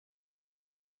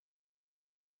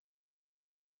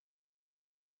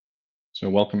So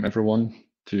welcome everyone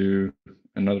to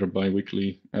another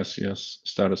biweekly SES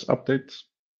status update.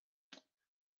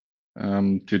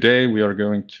 Today we are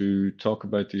going to talk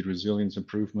about the Resilience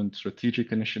Improvement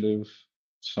Strategic Initiative,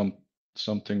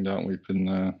 something that we've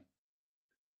been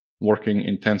working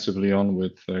intensively on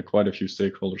with quite a few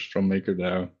stakeholders from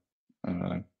MakerDAO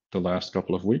the last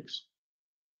couple of weeks.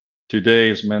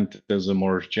 Today is meant as a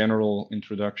more general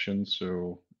introduction,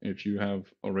 so if you have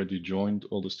already joined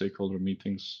all the stakeholder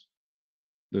meetings,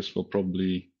 this will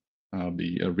probably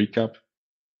be a recap.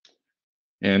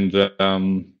 And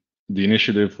the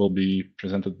initiative will be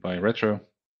presented by Retro,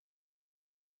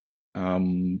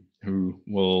 who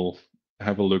will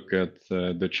have a look at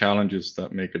the challenges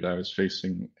that MakerDAO is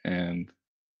facing and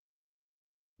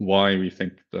why we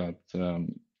think that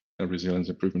a resilience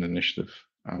improvement initiative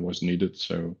was needed.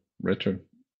 So Retro,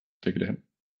 take it ahead.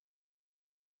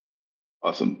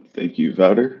 Awesome. Thank you,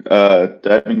 Wouter.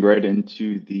 Diving right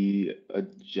into the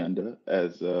agenda,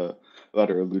 as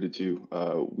Wouter alluded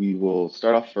to, we will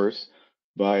start off first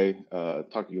by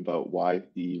talking about why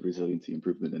the Resiliency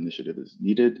Improvement Initiative is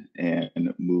needed and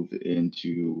move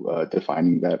into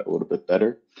defining that a little bit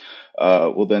better.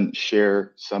 We'll then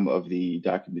share some of the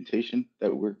documentation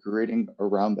that we're creating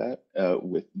around that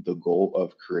with the goal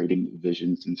of creating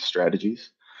visions and strategies.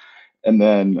 And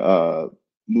then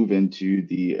move into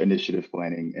the initiative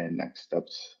planning and next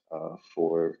steps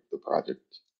for the project.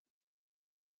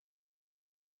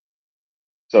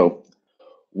 So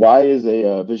why is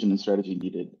a vision and strategy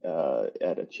needed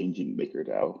at a changing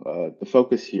MakerDAO? The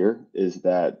focus here is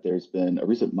that there's been a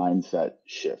recent mindset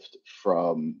shift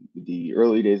from the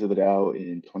early days of the DAO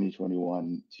in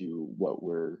 2021 to what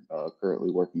we're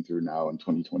currently working through now in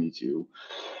 2022.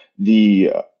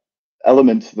 The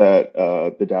elements that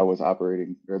the DAO was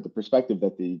operating, or the perspective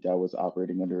that the DAO was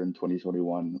operating under in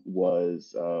 2021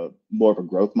 was more of a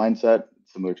growth mindset,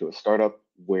 similar to a startup,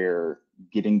 where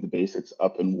getting the basics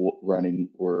up and running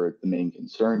were the main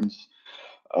concerns.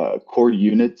 Core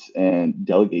units and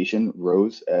delegation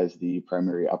rose as the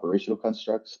primary operational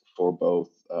constructs for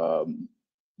both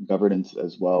governance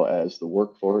as well as the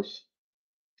workforce.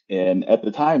 And at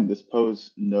the time, this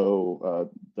posed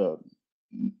the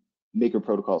Maker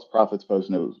protocol's profits posed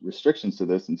no restrictions to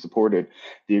this and supported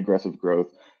the aggressive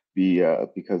growth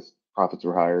because profits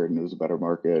were higher and it was a better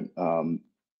market.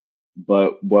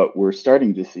 But what we're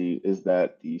starting to see is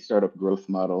that the startup growth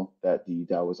model that the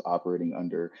DAO was operating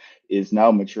under is now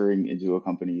maturing into a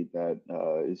company that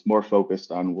is more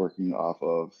focused on working off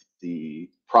of the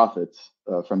profits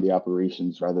from the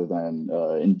operations rather than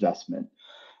investment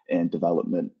and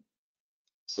development.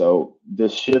 So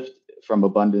this shift from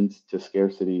abundance to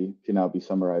scarcity can now be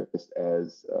summarized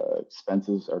as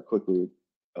expenses are quickly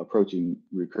approaching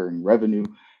recurring revenue,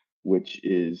 which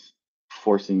is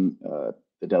forcing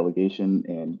the delegation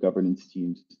and governance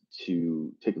teams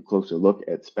to take a closer look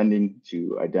at spending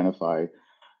to identify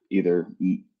either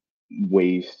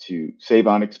ways to save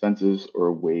on expenses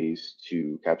or ways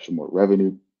to capture more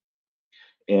revenue.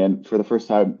 And for the first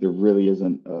time, there really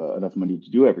isn't enough money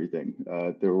to do everything.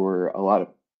 There were a lot of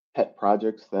pet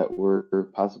projects that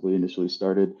were possibly initially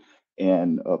started.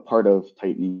 And part of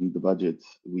tightening the budgets,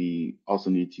 we also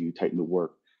need to tighten the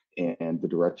work and the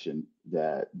direction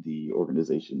that the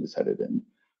organization is headed in.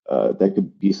 That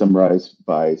could be summarized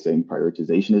by saying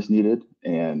prioritization is needed,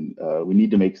 and we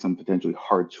need to make some potentially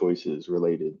hard choices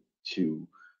related to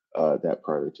that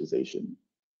prioritization.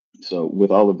 So with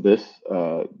all of this,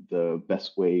 the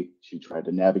best way to try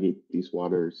to navigate these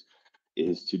waters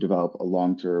is to develop a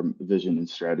long-term vision and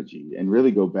strategy and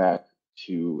really go back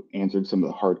to answering some of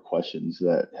the hard questions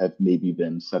that have maybe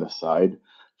been set aside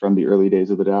from the early days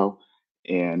of the DAO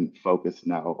and focus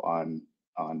now on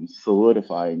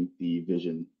solidifying the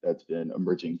vision that's been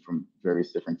emerging from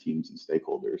various different teams and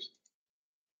stakeholders.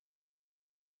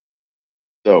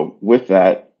 So with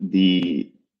that,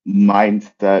 the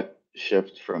mindset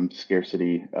shift from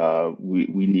scarcity,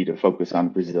 we need to focus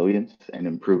on resilience and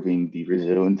improving the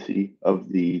resiliency of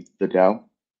the DAO.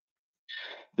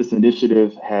 This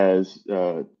initiative has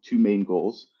two main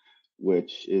goals,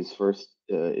 which is first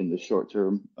in the short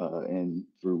term and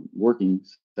through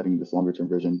setting this longer term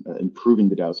vision, improving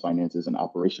the DAO's finances and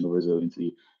operational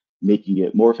resiliency, making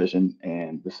it more efficient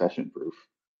and recession proof.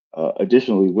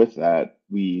 Additionally, with that,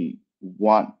 we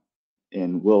want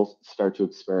and we'll start to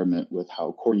experiment with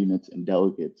how core units and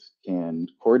delegates can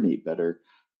coordinate better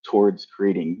towards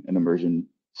creating an immersion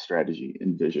strategy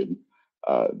and vision.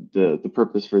 The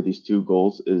purpose for these two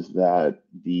goals is that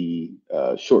the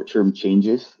short-term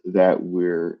changes that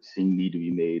we're seeing need to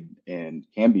be made and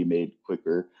can be made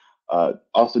quicker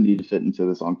also need to fit into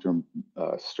this long-term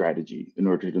strategy in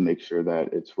order to make sure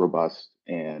that it's robust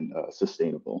and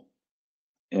sustainable.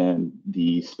 And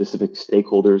the specific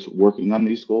stakeholders working on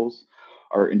these goals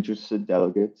are interested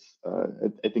delegates.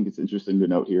 I think it's interesting to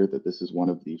note here that this is one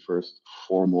of the first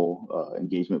formal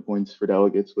engagement points for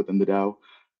delegates within the DAO,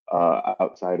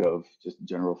 outside of just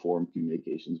general forum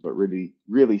communications, but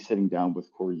really sitting down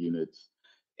with core units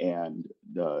and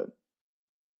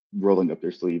rolling up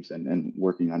their sleeves and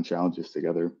working on challenges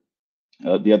together.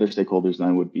 The other stakeholders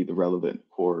then would be the relevant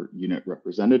core unit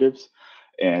representatives,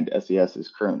 and SES is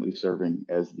currently serving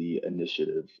as the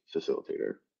initiative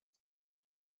facilitator.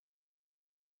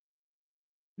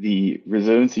 The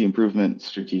Resiliency Improvement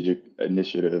Strategic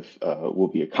Initiative will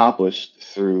be accomplished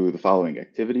through the following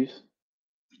activities.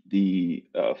 The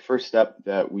first step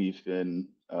that we've been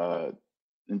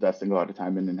investing a lot of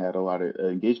time in and had a lot of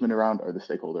engagement around are the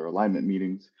stakeholder alignment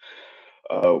meetings,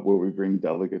 where we bring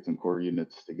delegates and core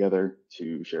units together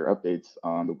to share updates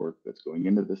on the work that's going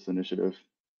into this initiative.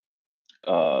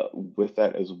 With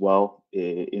that as well,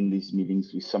 in these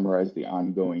meetings, we summarize the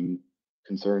ongoing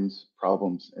concerns,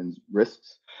 problems, and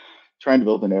risks, trying to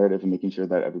build a narrative and making sure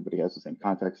that everybody has the same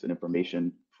context and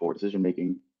information for decision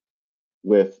making.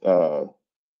 With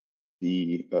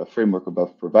the framework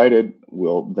above provided,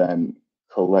 we'll then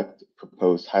collect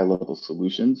proposed high-level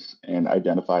solutions and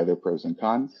identify their pros and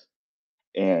cons,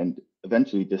 and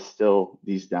eventually distill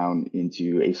these down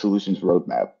into a solutions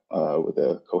roadmap with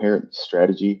a coherent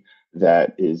strategy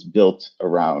that is built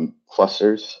around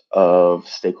clusters of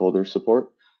stakeholder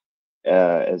support,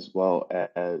 as well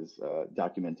as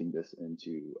documenting this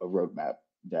into a roadmap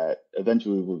that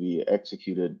eventually will be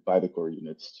executed by the core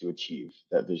units to achieve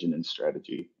that vision and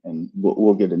strategy. And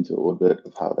we'll get into a little bit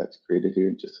of how that's created here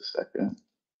in just a second.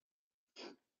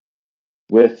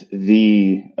 With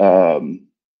the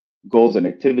goals and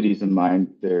activities in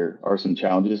mind, there are some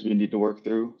challenges we need to work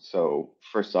through. So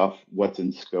first off, what's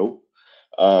in scope?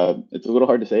 It's a little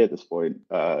hard to say at this point.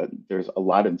 There's a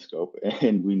lot in scope,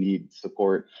 and we need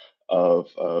support of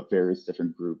various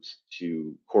different groups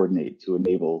to coordinate to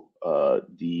enable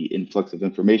the influx of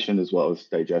information as well as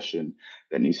digestion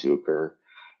that needs to occur.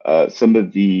 Some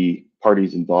of the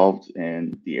parties involved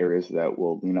and the areas that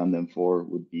we'll lean on them for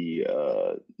would be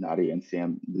Nadia and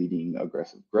Sam leading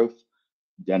aggressive growth,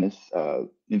 Dennis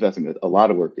investing a lot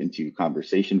of work into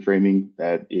conversation framing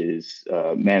that is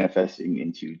manifesting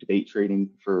into debate trading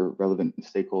for relevant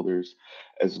stakeholders,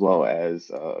 as well as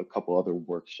a couple other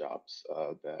workshops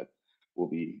that will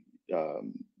be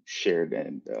shared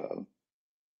and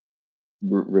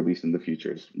released in the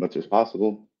future as much as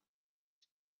possible.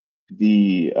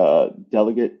 The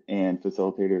delegate and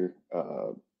facilitator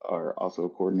are also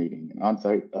coordinating an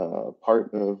on-site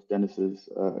part of Dennis's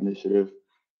initiative.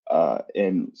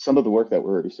 And some of the work that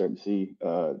we're already starting to see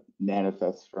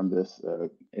manifests from this.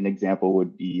 An example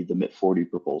would be the MIT 40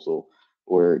 proposal,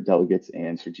 where delegates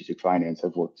and strategic finance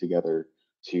have worked together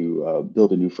to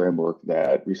build a new framework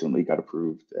that recently got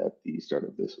approved at the start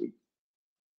of this week.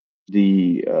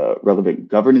 The relevant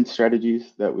governance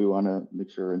strategies that we want to make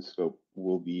sure in scope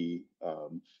will be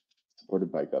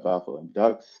supported by GovAlpha and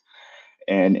Dux,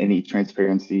 and any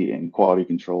transparency and quality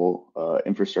control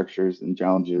infrastructures and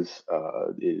challenges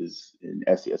is in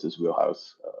SES's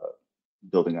wheelhouse,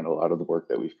 building on a lot of the work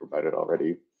that we've provided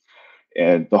already.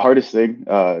 And the hardest thing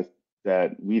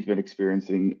that we've been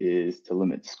experiencing is to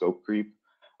limit scope creep.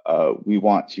 We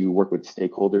want to work with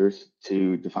stakeholders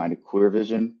to define a clear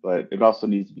vision, but it also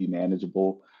needs to be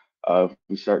manageable. If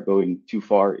we start going too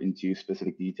far into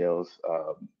specific details,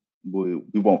 we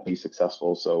won't be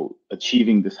successful. So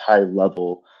achieving this high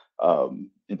level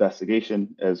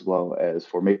investigation as well as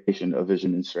formation of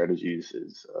vision and strategies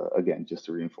is, again, just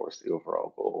to reinforce the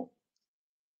overall goal.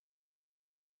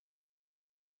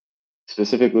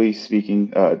 Specifically speaking,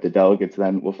 the delegates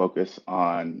then will focus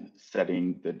on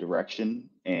setting the direction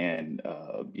and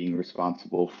being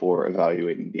responsible for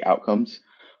evaluating the outcomes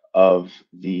of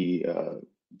the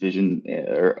vision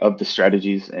or of the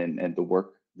strategies and the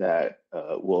work that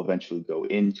will eventually go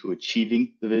into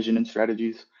achieving the vision and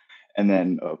strategies. And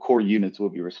then core units will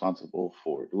be responsible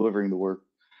for delivering the work.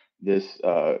 This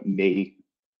may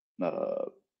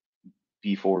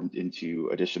be formed into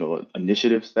additional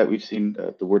initiatives that we've seen.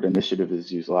 The word initiative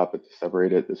is used a lot, but to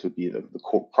separate it, this would be the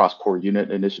cross-core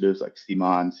unit initiatives like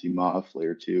CMON, CMOF,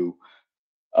 Layer 2.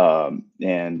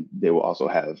 And they will also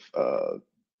have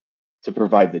to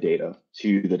provide the data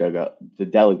to the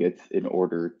delegates in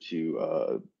order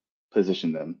to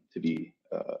position them to be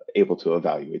able to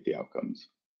evaluate the outcomes.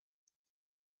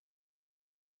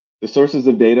 The sources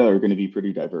of data are going to be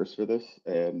pretty diverse for this,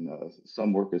 and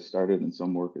some work is started and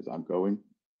some work is ongoing.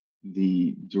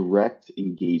 the direct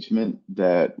engagement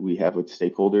that we have with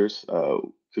stakeholders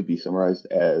could be summarized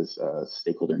as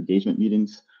stakeholder engagement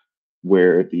meetings,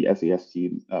 where the SES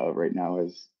team right now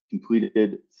has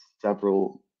completed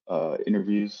several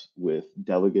interviews with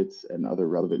delegates and other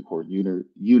relevant core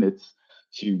units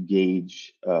to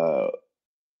gauge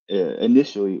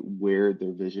initially where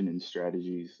their vision and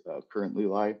strategies currently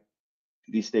lie.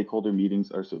 These stakeholder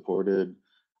meetings are supported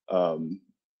um,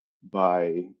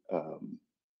 by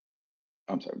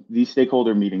these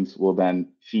stakeholder meetings will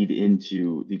then feed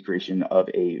into the creation of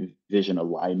a vision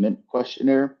alignment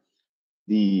questionnaire.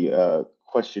 The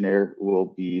questionnaire will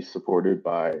be supported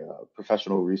by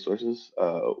professional resources.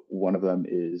 One of them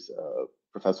is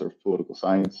Professor of Political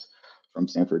Science from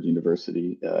Stanford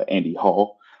University, Andy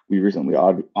Hall. We recently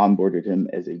onboarded him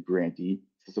as a grantee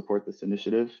to support this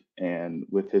initiative. And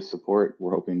with his support,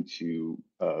 we're hoping to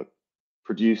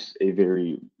produce a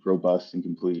very robust and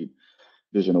complete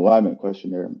vision alignment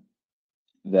questionnaire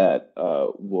that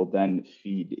will then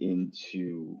feed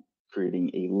into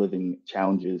creating a living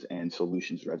challenges and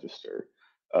solutions register.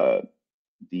 Uh,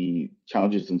 the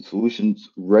challenges and solutions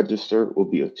register will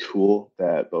be a tool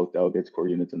that both delegates, core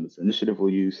units, and this initiative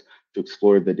will use to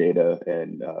explore the data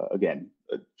and, again,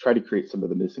 try to create some of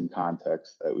the missing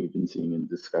context that we've been seeing in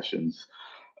discussions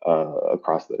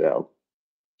across the DAO.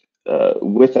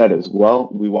 With that as well,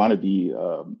 we want to be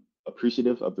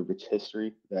appreciative of the rich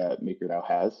history that MakerDAO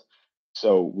has.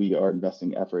 So we are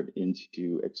investing effort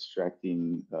into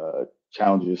extracting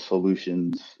challenges,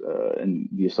 solutions, and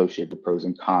the associated pros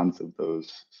and cons of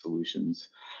those solutions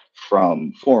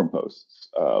from forum posts.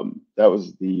 That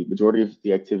was the majority of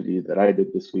the activity that I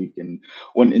did this week. And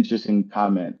one interesting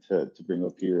comment to bring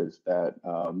up here is that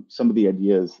some of the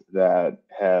ideas that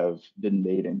have been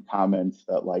made in comments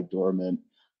that lie dormant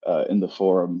in the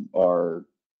forum are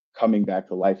coming back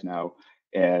to life now.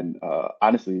 And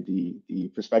honestly, the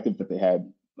perspective that they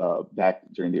had back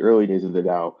during the early days of the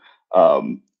DAO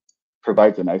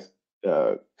provides a nice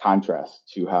contrast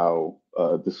to how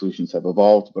the solutions have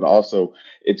evolved, but also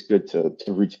it's good to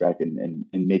reach back and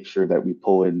make sure that we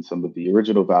pull in some of the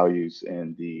original values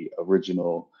and the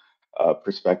original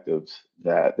perspectives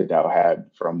that the DAO had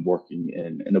from working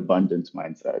in an abundance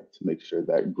mindset to make sure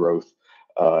that growth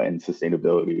and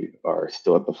sustainability are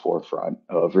still at the forefront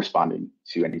of responding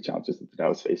to any challenges that the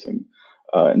DAO is facing.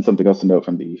 And something else to note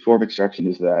from the form extraction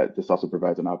is that this also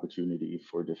provides an opportunity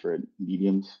for different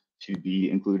mediums to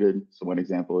be included. So one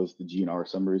example is the GNR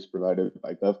summaries provided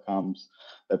by GovComs.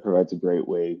 That provides a great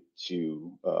way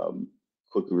to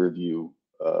quickly review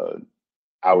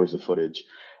hours of footage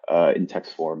in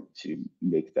text form to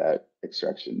make that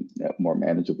extraction more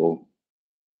manageable.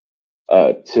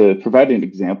 To provide an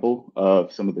example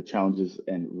of some of the challenges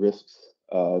and risks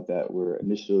that we're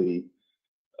initially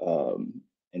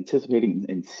anticipating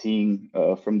and seeing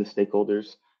from the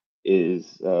stakeholders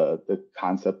is the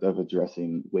concept of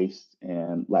addressing waste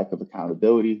and lack of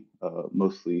accountability,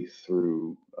 mostly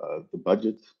through the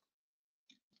budgets.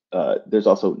 There's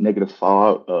also negative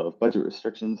fallout of budget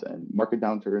restrictions and market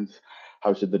downturns.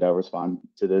 How should the DAO respond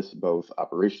to this, both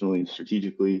operationally and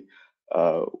strategically,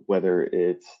 whether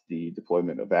it's the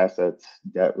deployment of assets,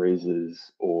 debt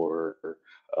raises, or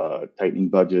tightening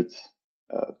budgets?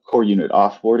 Core unit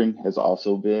offboarding has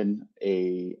also been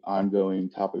an ongoing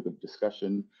topic of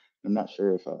discussion. I'm not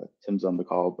sure if Tim's on the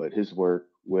call, but his work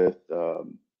with at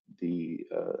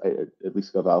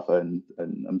least GovAlpha and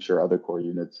I'm sure other core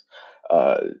units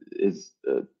is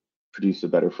produced a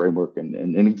better framework and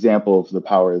an example of the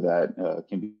power that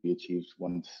can be achieved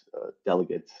once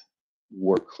delegates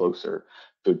work closer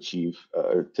to achieve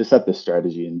to set the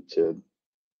strategy and to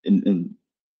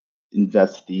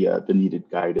invest the needed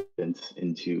guidance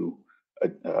into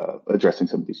addressing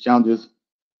some of these challenges.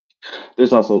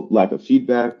 There's also lack of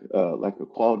feedback, lack of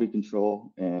quality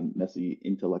control, and messy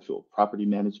intellectual property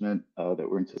management that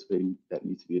we're anticipating that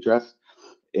needs to be addressed.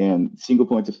 And single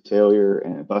points of failure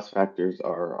and bust factors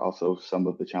are also some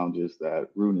of the challenges that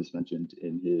Rune has mentioned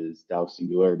in his DAO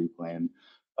Singularity plan,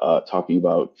 talking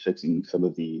about fixing some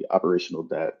of the operational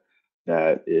debt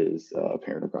that is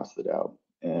apparent across the DAO.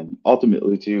 And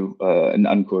ultimately, too, an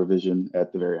uncore vision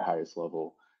at the very highest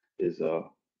level is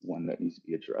one that needs to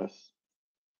be addressed.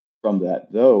 From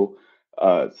that, though,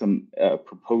 some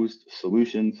proposed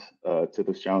solutions to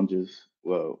those challenges,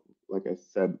 well, like I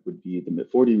said, would be the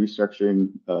MIT-40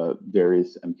 restructuring,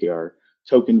 various MKR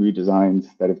token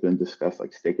redesigns that have been discussed,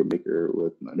 like Staker Maker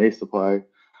with Monet Supply,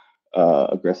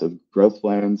 aggressive growth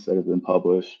plans that have been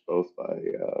published both by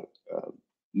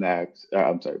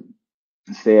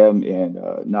Sam and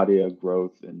Nadia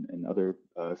Growth and other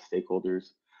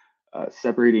stakeholders,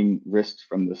 separating risks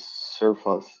from the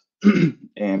surplus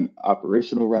And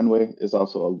operational runway is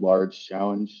also a large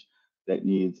challenge that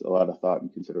needs a lot of thought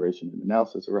and consideration and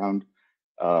analysis around.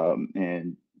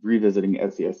 And revisiting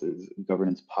SES's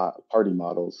governance party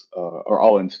models are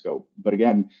all in scope. But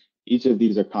again, each of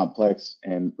these are complex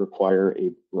and require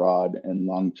a broad and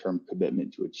long-term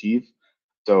commitment to achieve.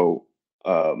 So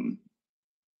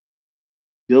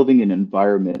building an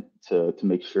environment to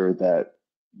make sure that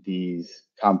these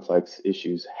complex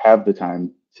issues have the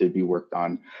time to be worked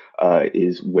on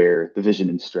is where the vision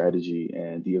and strategy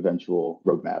and the eventual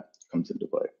roadmap comes into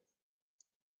play.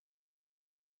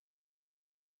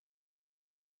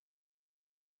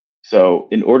 So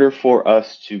in order for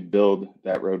us to build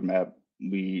that roadmap,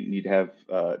 we need to have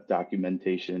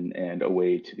documentation and a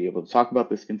way to be able to talk about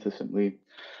this consistently.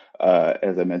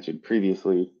 As I mentioned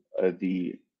previously,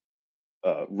 the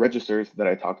registers that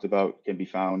I talked about can be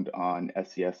found on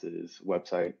SES's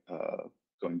website,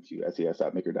 going to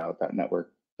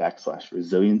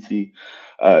ses.makerdao.network/resiliency.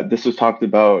 This was talked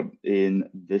about in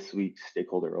this week's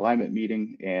stakeholder alignment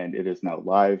meeting, and it is now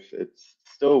live. It's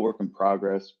still a work in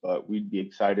progress, but we'd be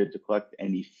excited to collect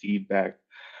any feedback.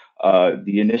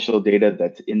 The initial data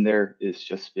that's in there is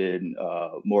just been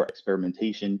more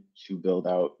experimentation to build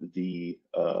out the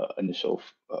initial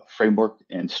framework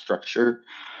and structure.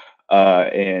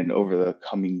 And over the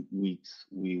coming weeks,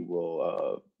 we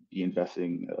will be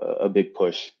investing a big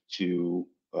push to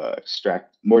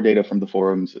extract more data from the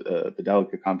forums, the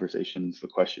delegate conversations, the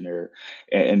questionnaire,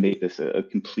 and make this a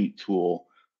complete tool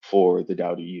for the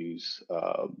DAO to use,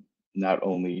 not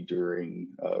only during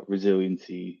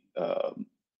resiliency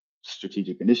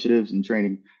strategic initiatives and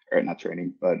training, or not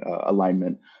training, but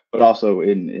alignment, but also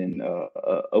in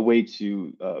a way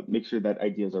to make sure that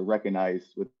ideas are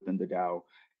recognized within the DAO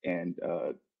and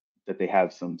that they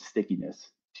have some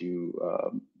stickiness to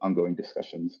ongoing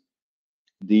discussions.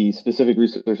 The specific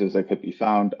resources that could be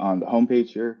found on the homepage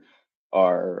here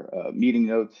are meeting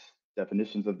notes,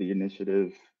 definitions of the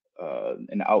initiative,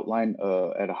 an outline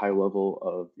at a high level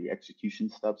of the execution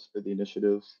steps for the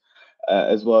initiatives,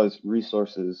 as well as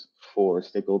resources for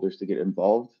stakeholders to get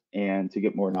involved and to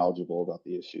get more knowledgeable about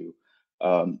the issue.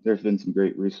 There's been some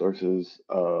great resources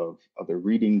of other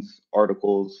readings,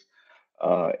 articles,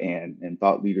 and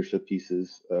thought leadership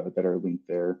pieces that are linked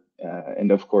there.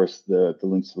 And of course, the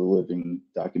links to the living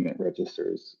document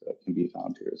registers can be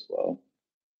found here as well.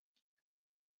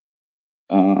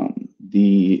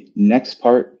 The next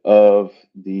part of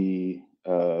the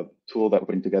tool that we're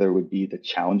putting together would be the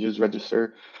challenges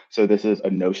register. So this is a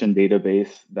Notion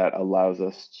database that allows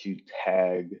us to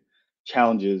tag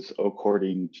challenges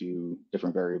according to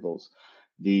different variables.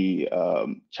 The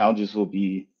challenges will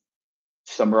be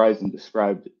summarized and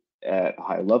described at a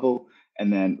high level,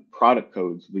 and then product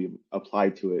codes we apply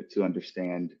to it to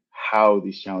understand how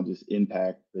these challenges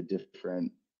impact the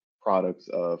different products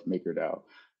of MakerDAO.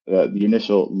 The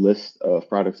initial list of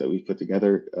products that we've put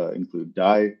together include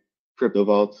DAI, crypto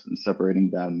vaults, and separating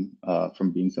them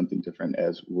from being something different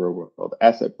as real world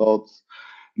asset vaults,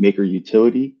 maker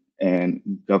utility, and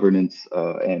governance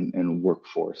and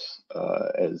workforce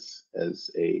as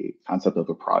a concept of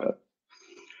a product.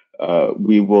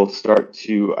 We will start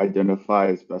to identify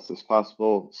as best as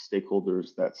possible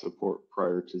stakeholders that support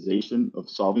prioritization of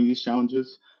solving these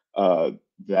challenges.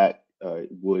 That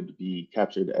would be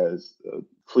captured as a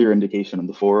clear indication on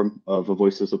the forum of a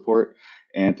voice of support.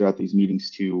 And throughout these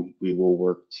meetings too, we will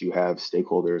work to have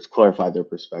stakeholders clarify their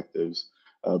perspectives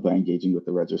by engaging with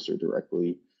the register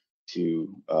directly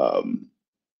to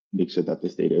make sure that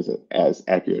this data is as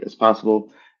accurate as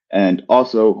possible. And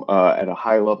also at a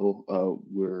high level,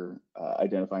 we're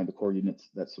identifying the core units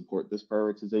that support this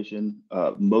prioritization,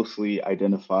 mostly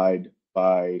identified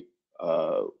by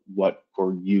what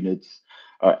core units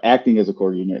are acting as a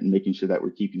core unit and making sure that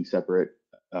we're keeping separate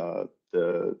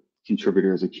the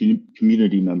contributor as a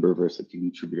community member versus a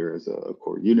contributor as a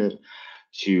core unit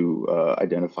to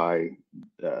identify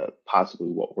possibly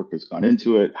what work has gone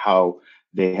into it, how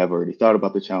they have already thought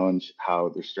about the challenge, how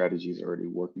their strategies are already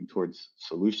working towards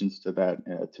solutions to that,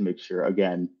 to make sure,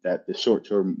 again, that the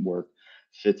short-term work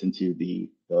fits into the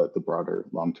broader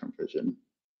long-term vision.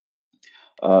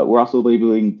 We're also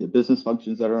labeling the business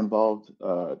functions that are involved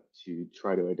to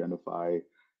try to identify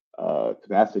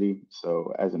capacity.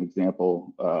 So as an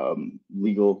example,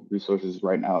 legal resources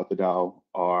right now at the DAO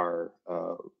are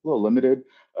a little limited.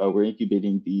 We're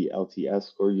incubating the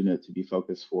LTS core unit to be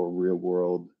focused for real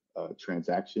world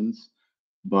transactions,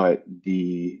 but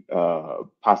the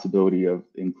possibility of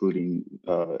including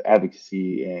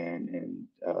advocacy and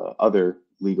other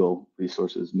legal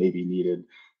resources may be needed,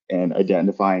 and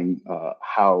identifying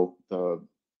how the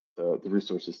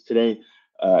resources today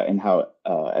and how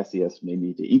SES may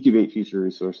need to incubate future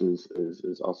resources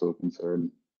is also a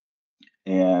concern.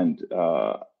 And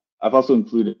I've also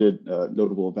included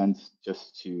notable events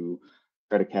just to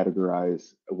try to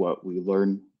categorize what we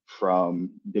learn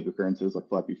from big occurrences like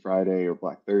Black Friday or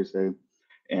Black Thursday,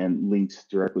 and links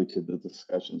directly to the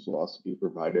discussions will also be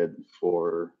provided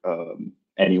for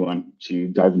anyone to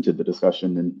dive into the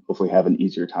discussion and hopefully have an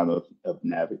easier time of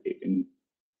navigating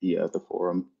the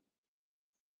forum.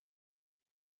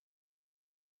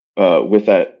 With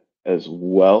that as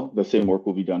well, the same work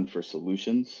will be done for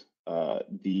solutions.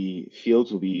 The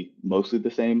fields will be mostly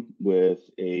the same with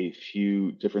a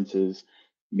few differences,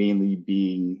 mainly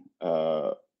being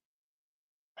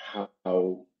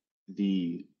how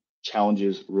the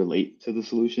challenges relate to the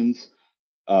solutions.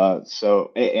 And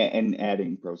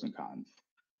adding pros and cons.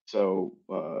 So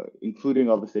including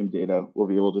all the same data, we'll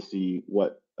be able to see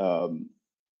what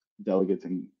delegates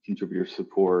and contributors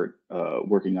support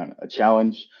working on a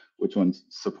challenge, which ones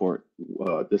support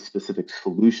the specific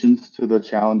solutions to the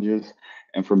challenges.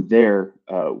 And from there,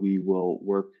 we will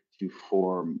work to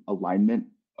form alignment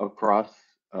across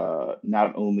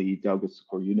not only delegates to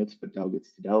core units, but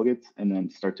delegates to delegates, and then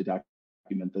start to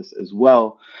document this as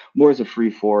well, more as a free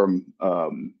form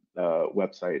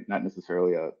website, not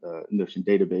necessarily a Notion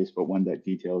database, but one that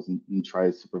details and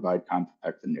tries to provide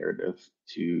context and narrative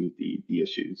to the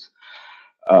issues.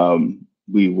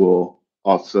 We will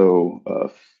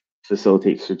also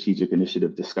facilitate strategic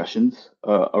initiative discussions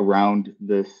around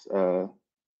this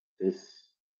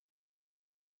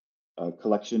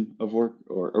collection of work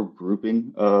or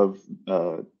grouping of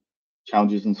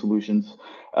challenges and solutions,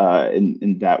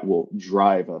 and that will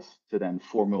drive us to then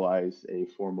formalize a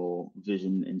formal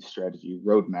vision and strategy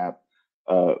roadmap,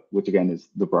 which again is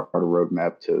the broader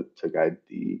roadmap to guide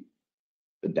the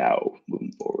DAO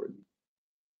moving forward.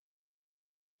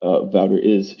 Wouter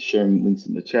is sharing links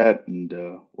in the chat, and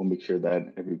we'll make sure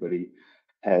that everybody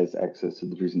has access to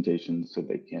the presentation so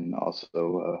they can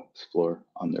also explore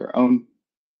on their own.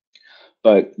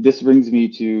 But this brings me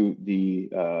to the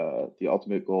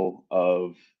ultimate goal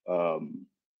of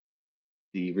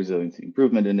the Resiliency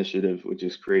Improvement Initiative, which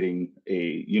is creating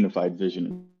a unified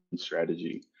vision and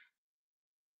strategy.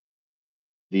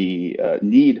 The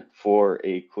need for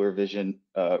a clear vision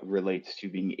relates to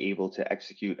being able to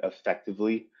execute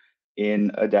effectively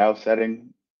in a DAO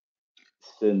setting.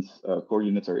 Since core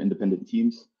units are independent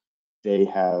teams, they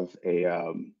have a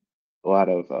lot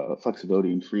of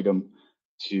flexibility and freedom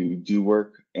to do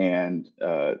work, and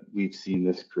we've seen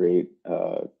this create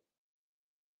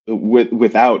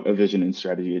without a vision and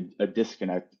strategy, a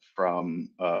disconnect from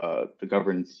the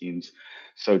governance teams.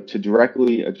 So to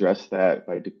directly address that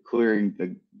by declaring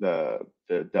the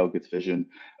delegates' vision,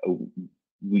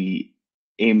 we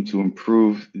aim to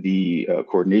improve the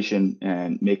coordination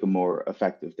and make a more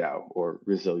effective DAO or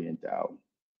resilient DAO.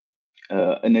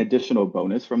 An additional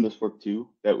bonus from this work too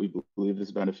that we believe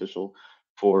is beneficial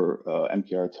for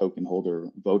MKR token holder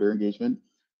voter engagement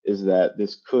is that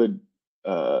this could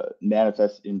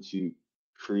manifest into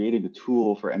creating a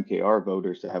tool for MKR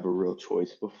voters to have a real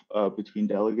choice between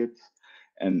delegates.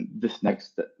 And this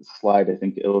next slide, I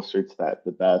think, illustrates that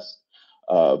the best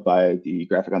by the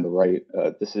graphic on the right.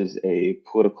 This is a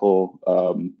political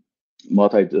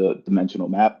multi-dimensional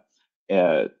map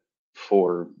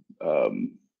for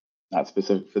not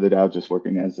specific for the DAO, just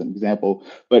working as an example.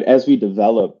 But as we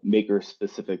develop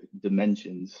maker-specific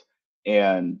dimensions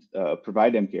and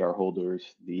provide MKR holders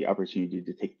the opportunity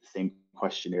to take the same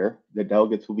questionnaire that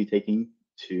delegates will be taking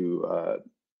to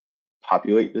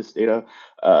populate this data,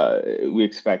 we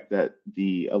expect that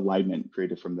the alignment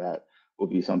created from that will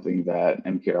be something that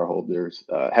MKR holders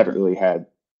haven't really had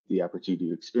the opportunity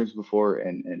to experience before,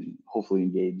 and hopefully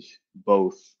engage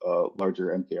both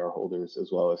larger MKR holders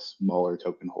as well as smaller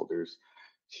token holders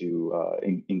to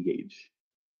engage.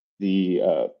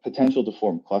 The potential to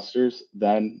form clusters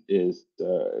then is,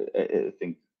 I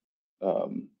think,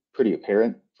 pretty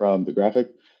apparent from the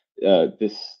graphic.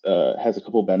 This has a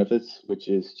couple benefits, which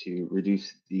is to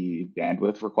reduce the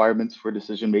bandwidth requirements for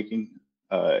decision making.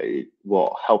 It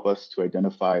will help us to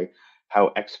identify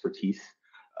how expertise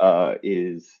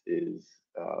is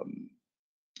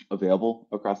available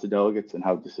across the delegates and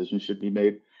how decisions should be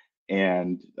made.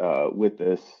 And with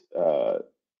this,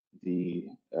 the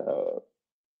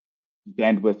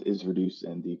bandwidth is reduced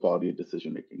and the quality of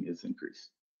decision making is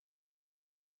increased.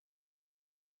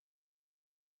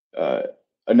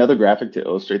 Another graphic to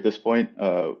illustrate this point,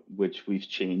 which we've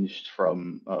changed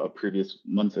from previous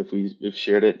months if we've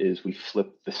shared it, is we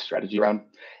flipped the strategy around.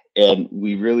 And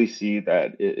we really see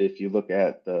that if you look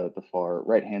at the far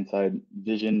right-hand side,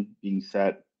 vision being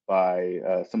set by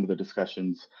some of the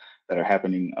discussions that are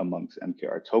happening amongst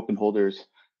MKR token holders,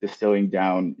 distilling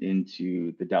down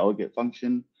into the delegate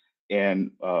function.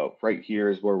 And right here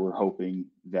is where we're hoping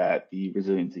that the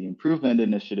Resiliency Improvement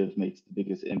Initiative makes the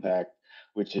biggest impact,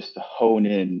 which is to hone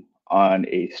in on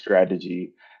a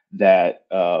strategy that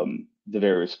the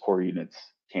various core units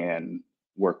can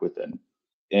work within.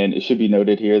 And it should be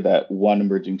noted here that one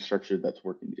emerging structure that's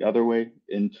working the other way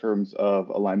in terms of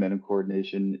alignment and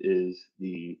coordination is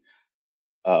the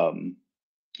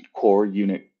core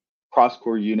unit,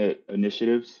 cross-core unit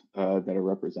initiatives that are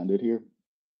represented here.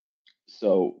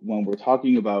 So when we're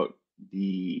talking about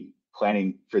the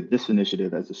planning for this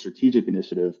initiative as a strategic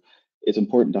initiative, it's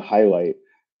important to highlight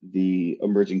the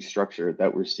emerging structure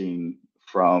that we're seeing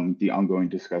from the ongoing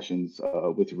discussions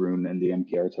with Rune and the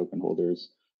MKR token holders.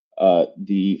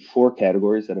 The four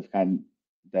categories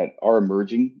that are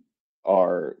emerging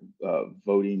are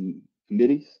voting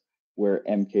committees, where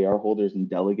MKR holders and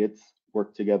delegates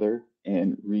work together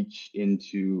and reach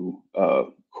into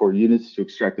core units to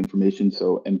extract information.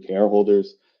 So MKR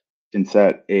holders can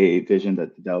set a vision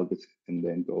that the delegates can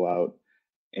then go out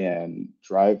and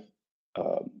drive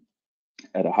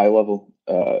at a high level.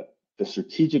 The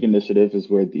strategic initiative is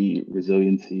where the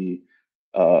resiliency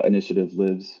initiative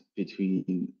lives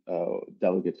between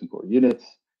delegates and core units.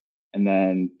 And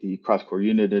then the cross-core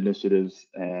unit initiatives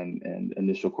and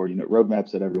initial core unit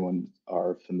roadmaps that everyone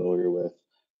are familiar with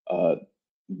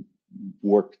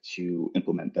work to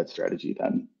implement that strategy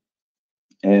then.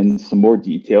 And some more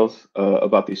details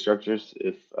about these structures,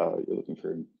 if you're looking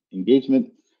for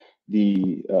engagement.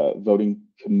 The voting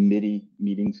committee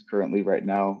meetings currently right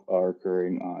now are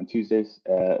occurring on Tuesdays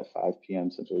at 5 p.m.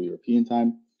 Central European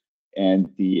time.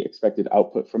 And the expected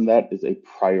output from that is a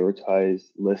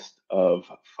prioritized list of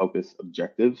focus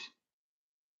objectives.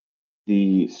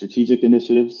 The strategic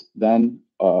initiatives then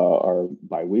are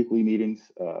biweekly meetings,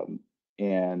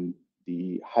 and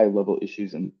the high-level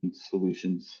issues and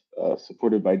solutions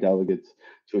supported by delegates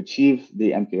to achieve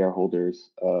the MKR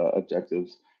holders'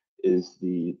 objectives is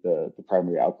the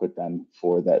primary output then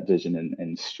for that vision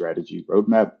and strategy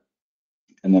roadmap.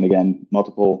 And then again,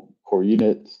 multiple core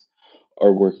units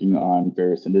are working on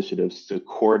various initiatives to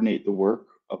coordinate the work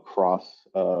across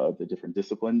the different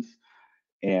disciplines.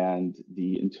 And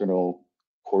the internal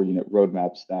core unit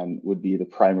roadmaps then would be the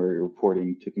primary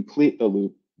reporting to complete the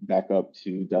loop back up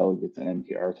to delegates and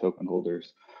MKR token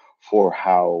holders for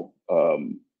how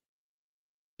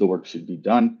the work should be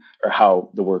done, or how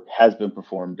the work has been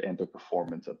performed and the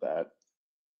performance of that.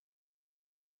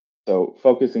 So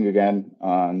focusing again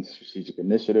on strategic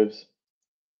initiatives.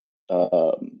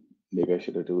 Maybe I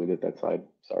should have deleted that slide,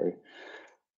 sorry.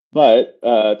 But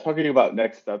talking about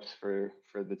next steps for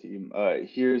the team,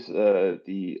 here's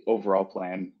the overall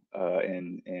plan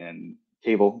and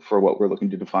table for what we're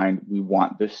looking to define. We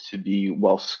want this to be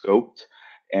well scoped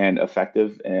and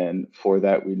effective, and for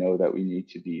that we know that we need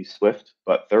to be swift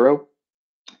but thorough.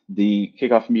 The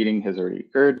kickoff meeting has already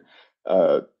occurred,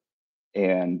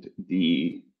 and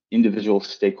the individual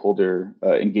stakeholder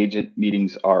engagement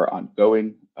meetings are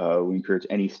ongoing. We encourage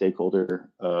any stakeholder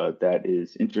that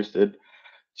is interested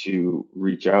to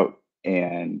reach out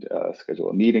and schedule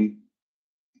a meeting.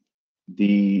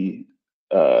 The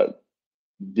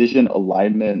vision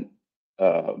alignment,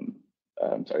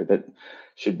 I'm sorry, that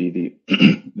should be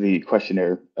the the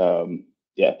questionnaire.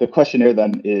 Yeah, the questionnaire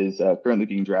then is currently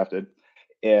being drafted,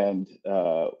 and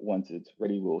once it's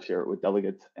ready, we'll share it with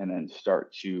delegates and then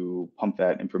start to pump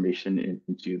that information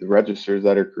into the registers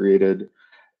that are created.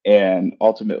 And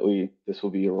ultimately, this will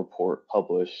be a report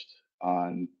published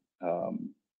on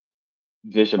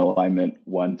vision alignment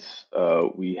once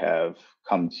we have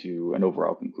come to an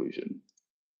overall conclusion.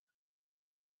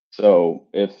 So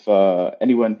if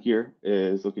anyone here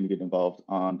is looking to get involved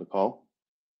on the call,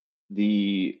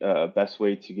 the best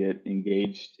way to get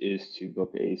engaged is to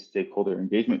book a stakeholder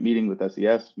engagement meeting with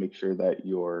SES. Make sure that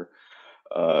your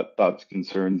thoughts,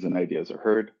 concerns, and ideas are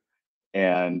heard.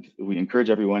 And we encourage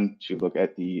everyone to look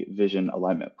at the Vision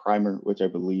Alignment Primer, which I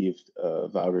believe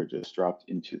Wouter just dropped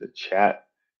into the chat,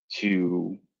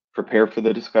 to prepare for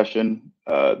the discussion.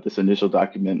 This initial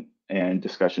document and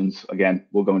discussions, again,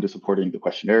 will go into supporting the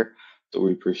questionnaire. So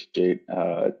we appreciate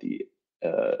the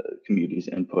community's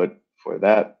input for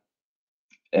that.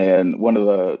 And one of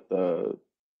the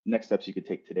next steps you could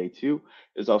take today too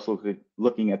is also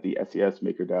looking at the SES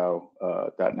MakerDAO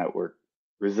 .network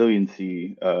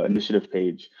resiliency initiative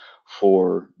page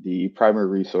for the primary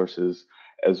resources,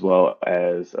 as well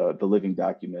as the living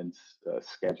documents,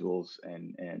 schedules,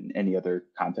 and any other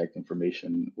contact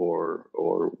information or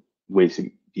ways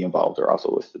to be involved are also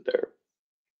listed there.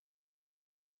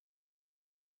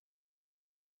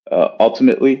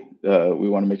 Ultimately, we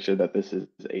want to make sure that this is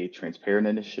a transparent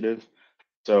initiative.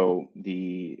 So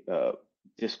the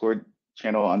Discord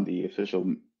channel on the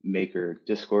official Maker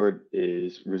Discord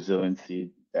is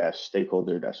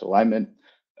resiliency-stakeholder-alignment.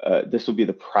 This will be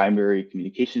the primary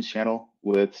communications channel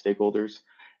with stakeholders,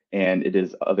 and it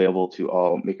is available to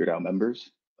all MakerDAO members.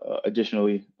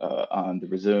 Additionally, on the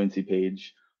resiliency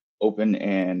page, open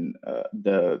and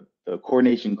the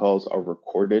coordination calls are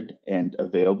recorded and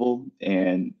available.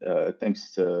 And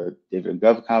thanks to David and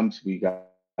GovComms, we got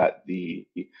the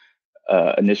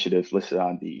initiatives listed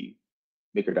on the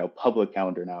MakerDAO public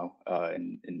calendar now,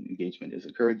 and engagement is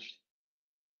encouraged.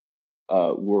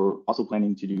 We're also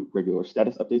planning to do regular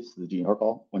status updates to the GNR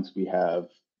call once we have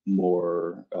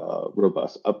more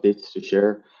robust updates to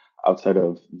share outside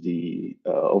of the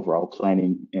overall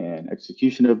planning and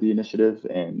execution of the initiative,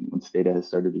 and once data has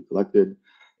started to be collected.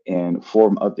 And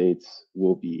forum updates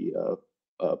will be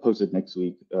posted next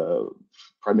week,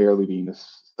 primarily being a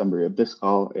summary of this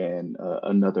call and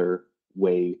another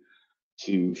way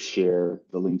to share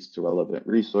the links to relevant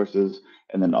resources,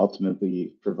 and then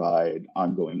ultimately provide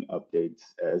ongoing updates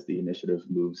as the initiative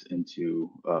moves into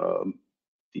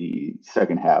the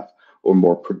second half or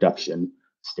more production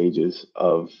stages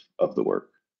of the work.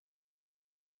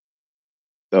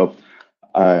 So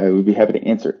I would be happy to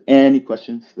answer any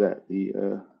questions that the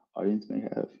audience may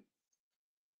have.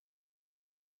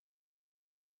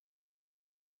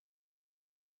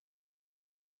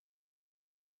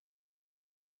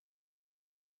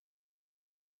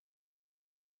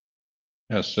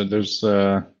 Yeah, so there's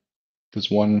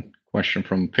one question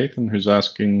from Peyton who's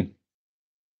asking,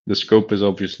 the scope is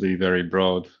obviously very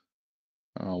broad,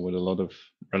 with a lot of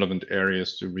relevant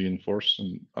areas to reinforce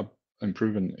and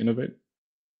improve and innovate.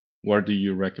 Where do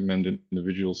you recommend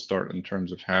individuals start in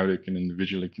terms of how they can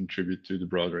individually contribute to the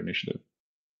broader initiative?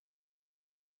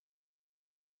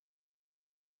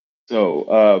 So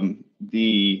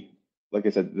like I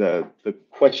said, the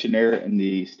questionnaire and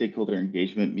the stakeholder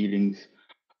engagement meetings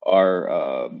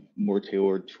are more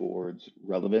tailored towards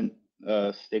relevant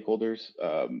stakeholders.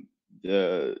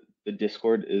 The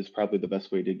Discord is probably the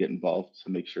best way to get involved to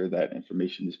make sure that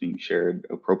information is being shared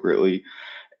appropriately,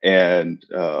 and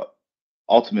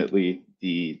ultimately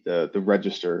the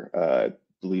register, I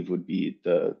believe, would be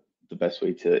the best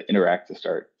way to interact to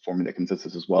start forming the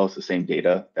consensus, as well as the same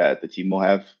data that the team will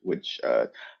have, which I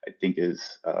think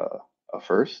is a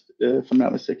first, if I'm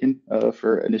not mistaken,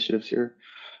 for initiatives here.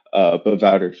 But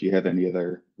Wouter, if you have any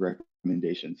other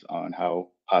recommendations on how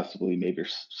possibly maybe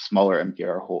smaller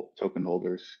MKR token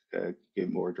holders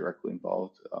get more directly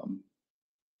involved,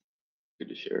 good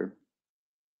to share.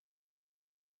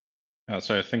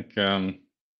 So I think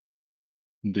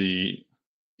the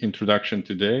introduction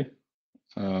today,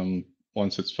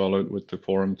 once it's followed with the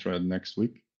forum thread next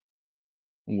week,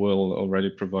 will already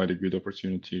provide a good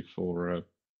opportunity for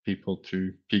people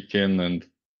to peek in and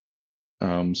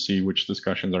see which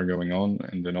discussions are going on,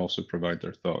 and then also provide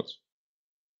their thoughts.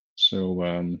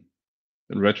 So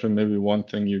Retro, maybe one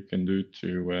thing you can do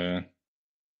to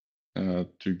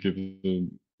give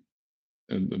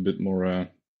a bit more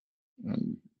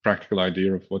practical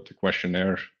idea of what the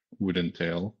questionnaire would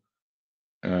entail.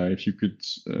 If you could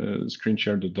screen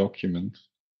share the document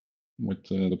with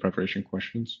the preparation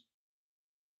questions.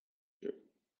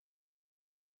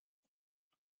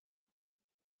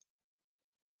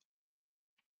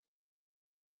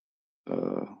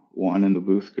 Juan in the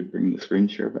booth could bring the screen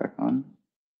share back on.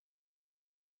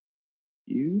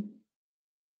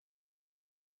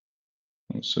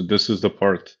 So this is the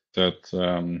part that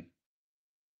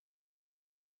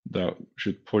that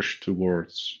should push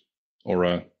towards,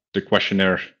 or the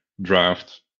questionnaire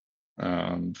draft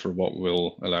for what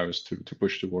will allow us to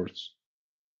push towards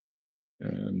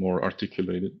more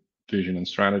articulated vision and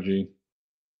strategy.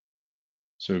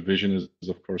 So vision is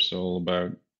of course all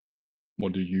about,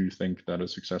 what do you think that a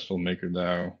successful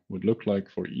MakerDAO would look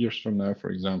like 4 years from now, for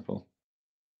example?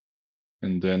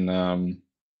 And then,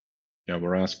 yeah,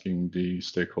 we're asking the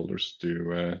stakeholders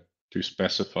to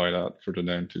specify that further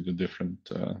down to the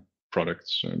different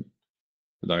products, the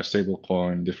DAO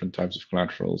stablecoin, different types of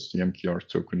collaterals, the MKR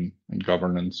token, and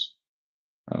governance,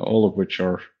 all of which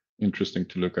are interesting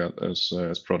to look at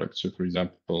as products. So, for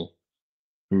example,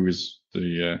 who is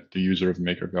the user of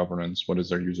Maker governance? What is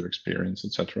their user experience,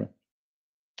 etc.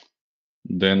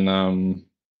 Then,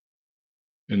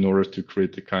 in order to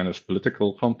create the kind of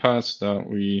political compass that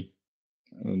we've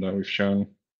shown,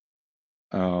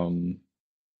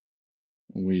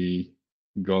 we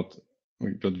got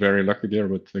very lucky there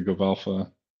with the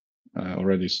GovAlpha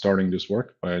already starting this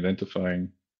work by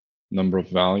identifying a number of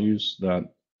values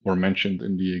that were mentioned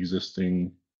in the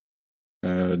existing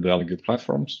delegate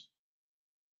platforms.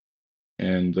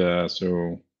 And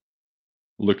so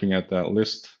looking at that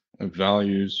list of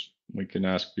values, we can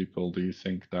ask people, do you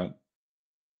think that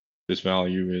this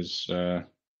value is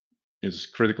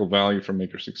critical value for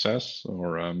maker success,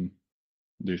 or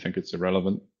do you think it's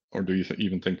irrelevant, or do you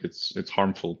even think it's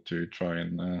harmful to try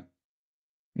and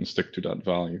stick to that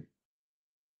value?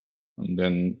 And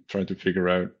then try to figure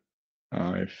out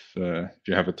if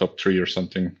you have a top 3 or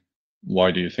something,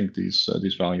 why do you think these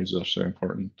values are so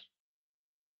important,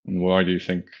 and why do you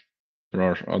think there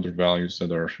are other values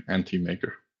that are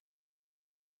anti-maker?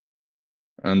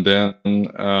 And then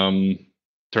in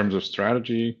terms of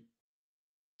strategy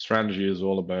is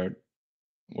all about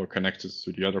what connects us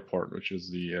to the other part, which is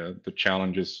the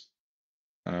challenges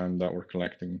that we're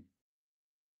collecting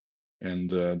and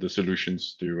the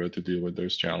solutions to deal with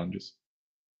those challenges.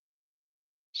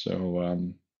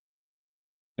 So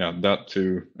yeah, that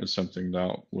too is something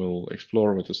that we'll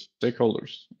explore with the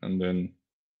stakeholders, and then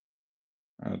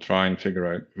try and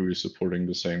figure out who is supporting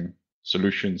the same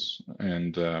solutions,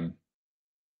 and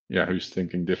yeah, who's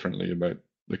thinking differently about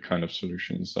the kind of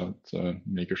solutions that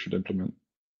Maker should implement.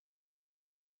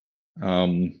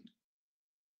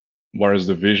 Whereas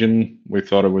the vision, we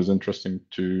thought it was interesting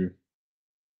to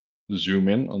zoom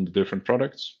in on the different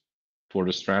products. For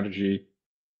the strategy,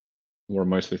 we're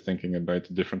mostly thinking about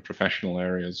the different professional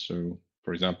areas. So,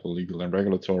 for example, legal and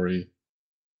regulatory,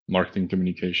 marketing,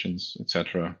 communications,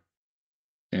 etc.,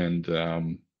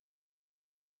 and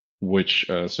which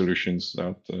solutions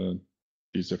that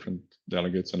these different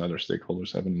delegates and other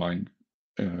stakeholders have in mind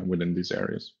within these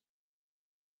areas.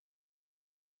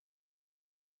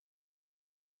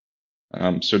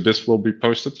 So this will be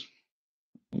posted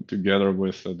together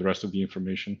with the rest of the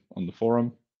information on the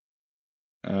forum.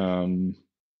 And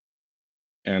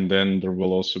then there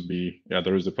will also be,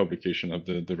 there is the publication of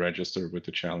the register with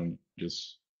the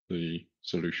challenges, the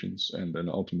solutions, and then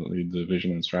ultimately the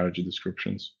vision and strategy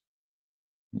descriptions.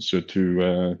 So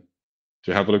to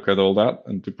have a look at all that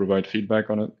and to provide feedback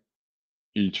on it,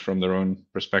 each from their own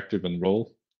perspective and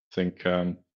role, I think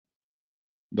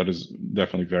that is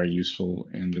definitely very useful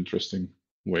and interesting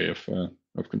way of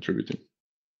contributing.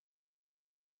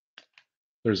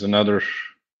 There's another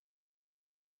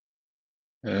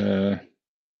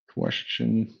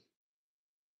question.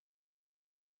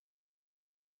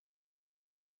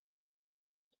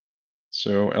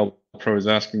 So LPro is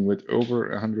asking, with over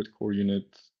 100 core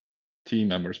unit team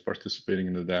members participating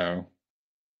in the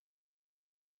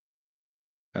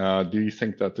DAO, do you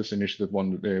think that this initiative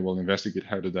one day will investigate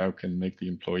how the DAO can make the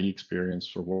employee experience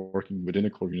for working within a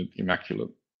core unit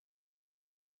immaculate?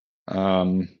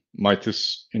 Might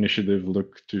this initiative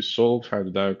look to solve how the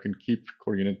DAO can keep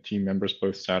core unit team members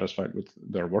both satisfied with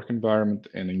their work environment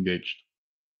and engaged?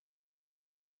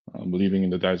 Believing in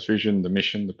the DAO's vision, the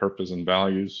mission, the purpose and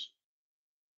values,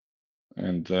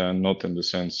 and not in the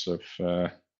sense of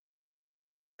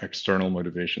external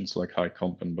motivations like high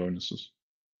comp and bonuses.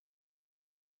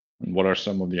 And what are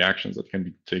some of the actions that can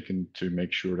be taken to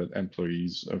make sure that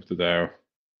employees of the DAO,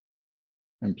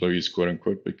 employees quote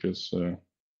unquote, because of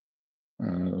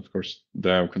course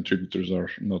DAO contributors are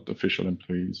not official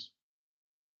employees,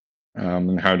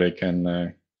 and how they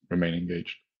can remain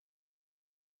engaged.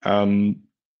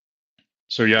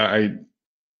 So yeah,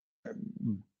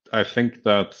 I think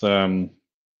that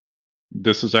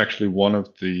this is actually one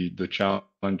of the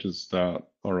challenges that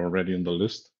are already in the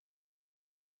list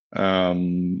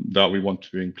that we want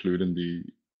to include in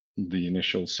the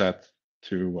initial set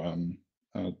to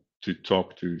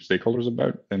talk to stakeholders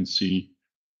about and see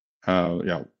how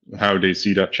they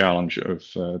see that challenge of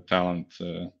talent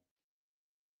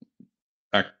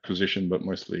acquisition, but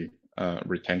mostly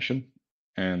retention.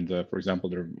 And for example,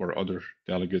 there were other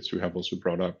delegates who have also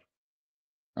brought up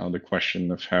the question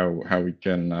of how we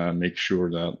can make sure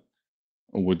that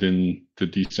within the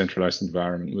decentralized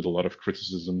environment with a lot of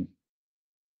criticism,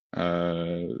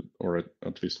 or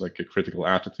at least like a critical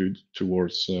attitude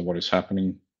towards what is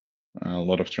happening, a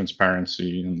lot of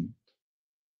transparency and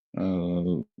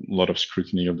a lot of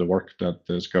scrutiny of the work that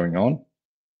is going on,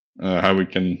 how we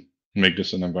can make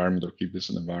this an environment or keep this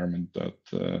an environment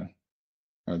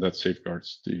that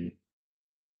safeguards the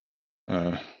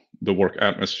work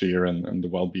atmosphere and the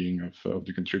well-being of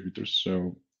the contributors.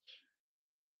 So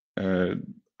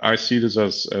I see this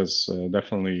as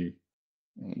definitely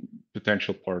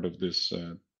potential part of this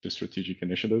strategic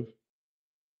initiative.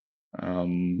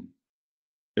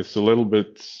 It's a little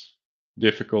bit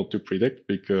difficult to predict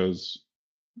because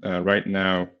right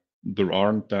now there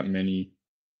aren't that many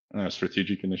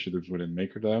strategic initiatives within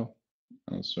MakerDAO.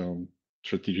 So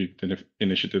strategic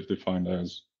initiative defined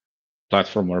as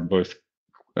platform where both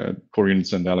core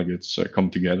units and delegates come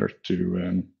together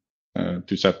to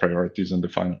set priorities and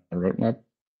define a roadmap.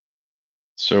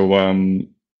 So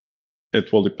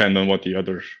it will depend on what the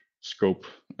other scope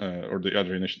or the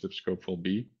other initiative scope will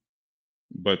be.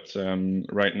 But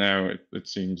right now, it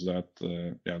seems that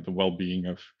the well-being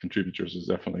of contributors is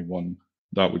definitely one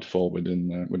that would fall within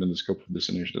the scope of this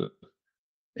initiative.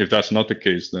 If that's not the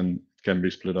case, then it can be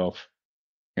split off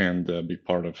and be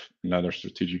part of another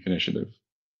strategic initiative.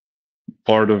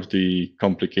 Part of the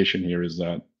complication here is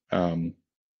that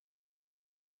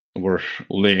we're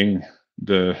laying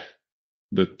the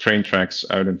train tracks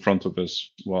out in front of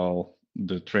us while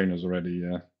the train is already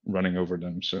running over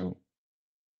them. So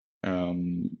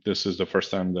this is the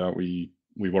first time that we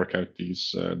work out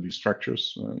these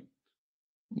structures.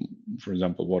 For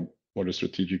example, what a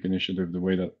strategic initiative, the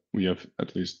way that we have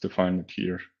at least defined it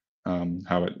here,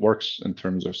 how it works in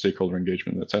terms of stakeholder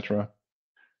engagement, etc.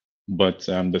 But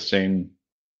the same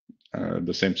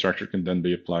structure can then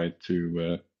be applied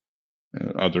to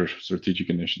other strategic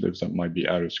initiatives that might be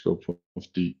out of scope of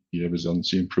the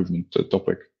resiliency improvement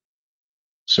topic.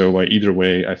 So either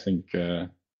way, I think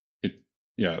it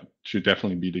should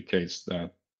definitely be the case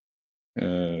that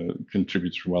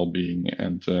contributes to well-being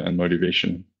and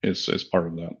motivation is part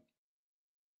of that.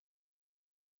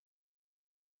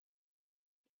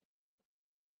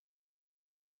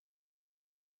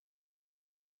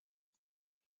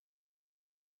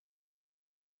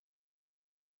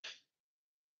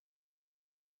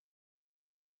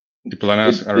 People are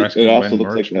asking when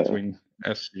merge between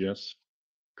SES,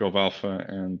 GovAlpha,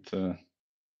 and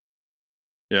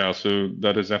so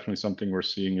that is definitely something we're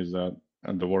seeing, is that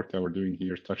and the work that we're doing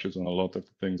here touches on a lot of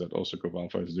the things that also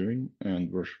GovAlpha is doing,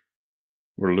 and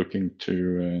we're looking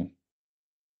to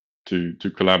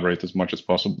collaborate as much as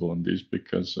possible on these,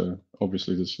 because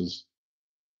obviously this is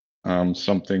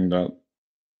something that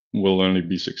will only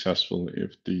be successful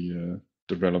if the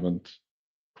relevant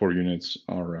core units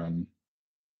are on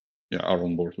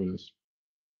board with this.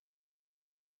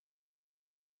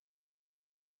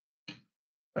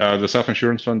 The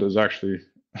self-insurance fund is actually,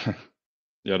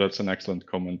 that's an excellent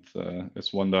comment.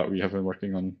 It's one that we have been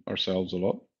working on ourselves a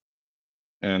lot,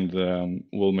 and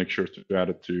we'll make sure to add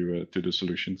it to the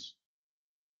solutions.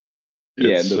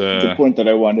 The point that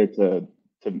I wanted to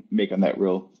make on that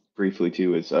real briefly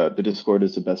too is the Discord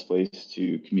is the best place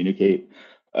to communicate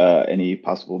any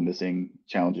possible missing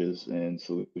challenges and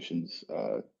solutions,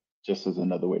 just as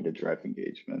another way to drive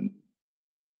engagement.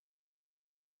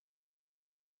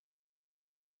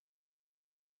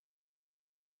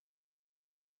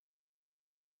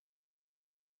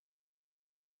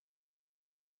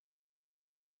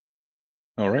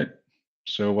 All right,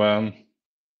 so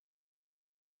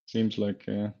seems like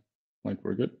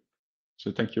we're good.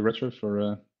 So thank you, Retro,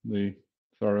 for the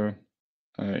thorough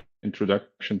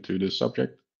introduction to this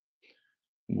subject.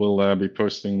 We'll be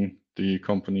posting the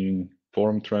accompanying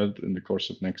forum thread in the course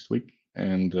of next week,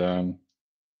 and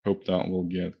hope that we'll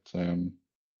get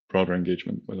broader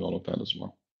engagement with all of that as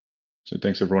well. So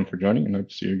thanks everyone for joining, and hope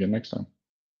to see you again next time.